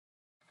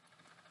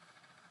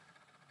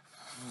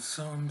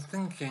So I'm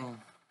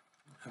thinking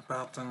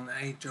about an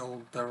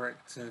age-old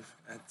directive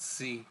at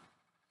sea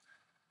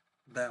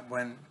that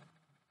went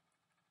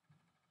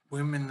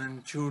women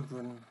and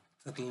children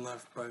to the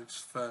lifeboats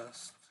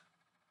first.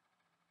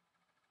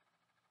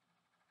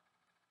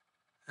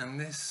 And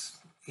this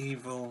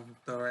evil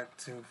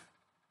directive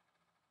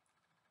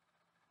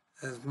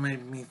has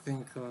made me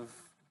think of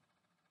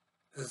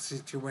a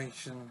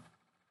situation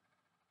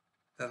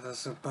that I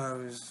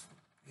suppose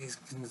is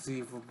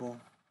conceivable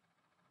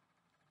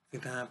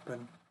could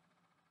happen.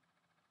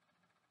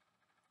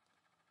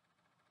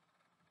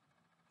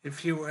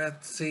 If you were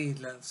at sea,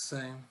 let's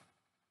say,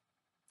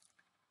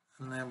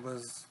 and there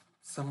was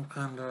some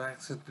kind of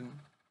accident,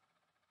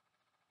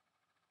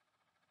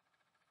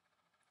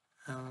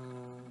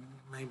 and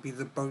maybe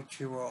the boat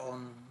you were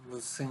on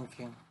was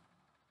sinking,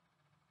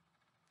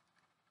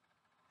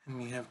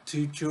 and you have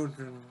two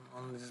children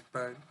on this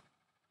boat,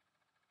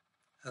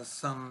 a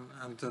son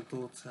and a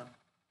daughter.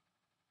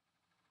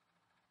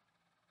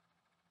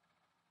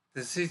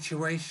 The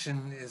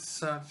situation is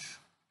such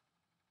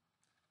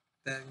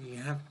that you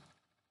have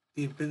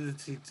the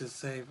ability to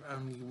save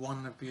only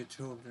one of your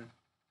children.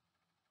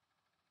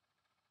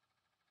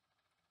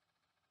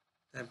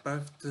 They're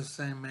both the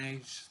same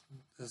age,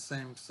 the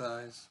same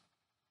size.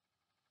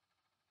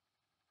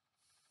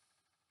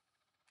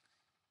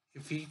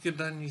 If you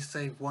could only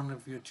save one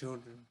of your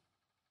children,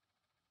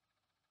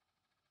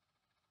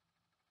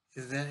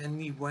 is there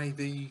any way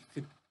that you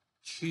could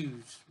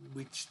choose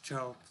which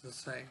child to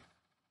save?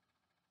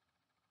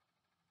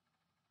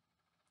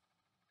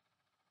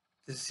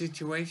 The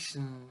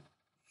situation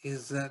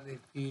is that if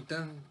you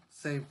don't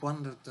save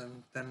one of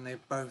them, then they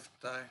both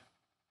die.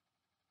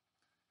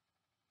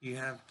 You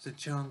have the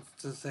chance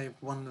to save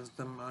one of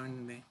them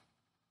only.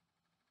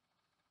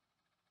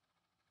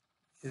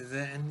 Is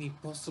there any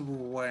possible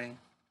way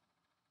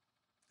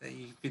that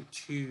you could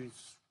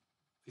choose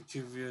which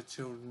of your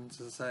children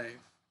to save?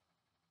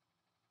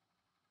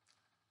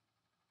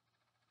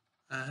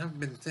 I have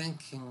been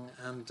thinking,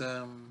 and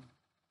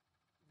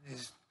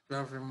it's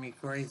driving me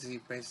crazy,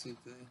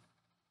 basically,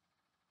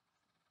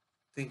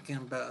 thinking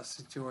about a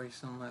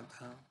situation like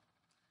that.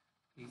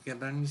 You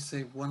could only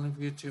save one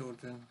of your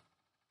children,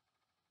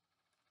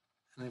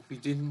 and if you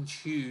didn't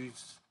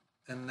choose,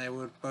 then they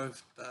would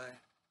both die.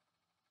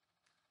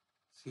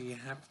 So you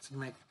have to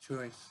make a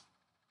choice.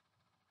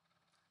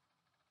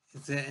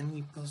 Is there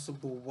any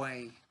possible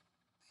way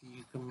that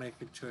you can make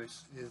a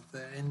choice? Is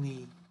there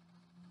any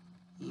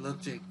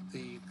logic that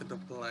you could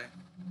apply?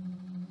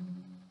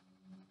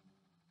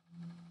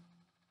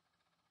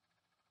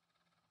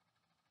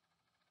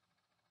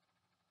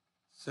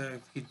 So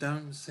if you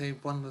don't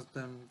save one of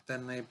them,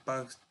 then they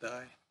both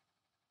die.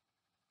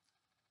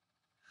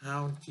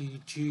 How do you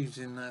choose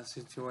in that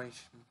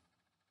situation?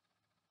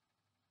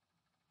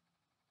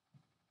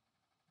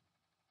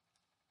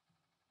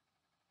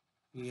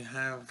 You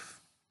have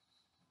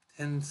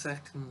 10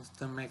 seconds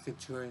to make a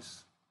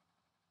choice.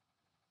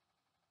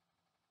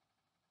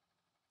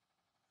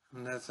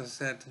 And as I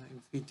said,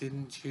 if you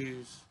didn't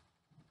choose,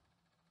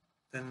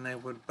 then they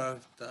would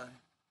both die.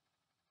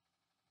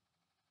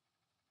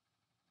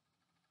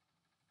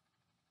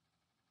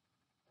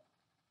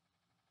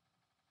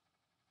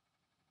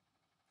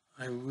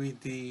 I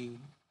really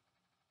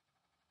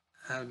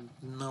have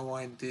no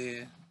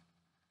idea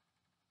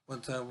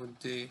what I would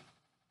do.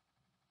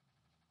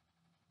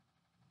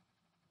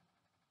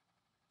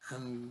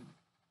 And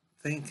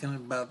thinking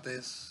about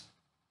this,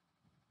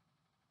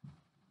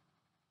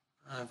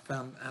 I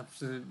found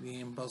absolutely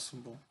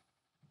impossible.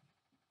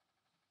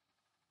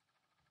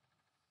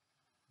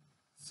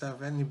 So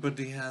if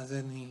anybody has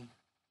any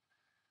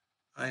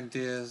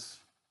ideas,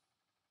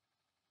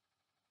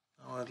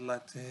 I would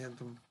like to hear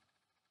them.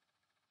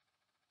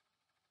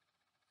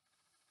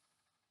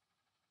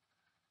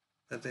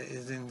 But it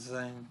is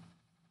insane.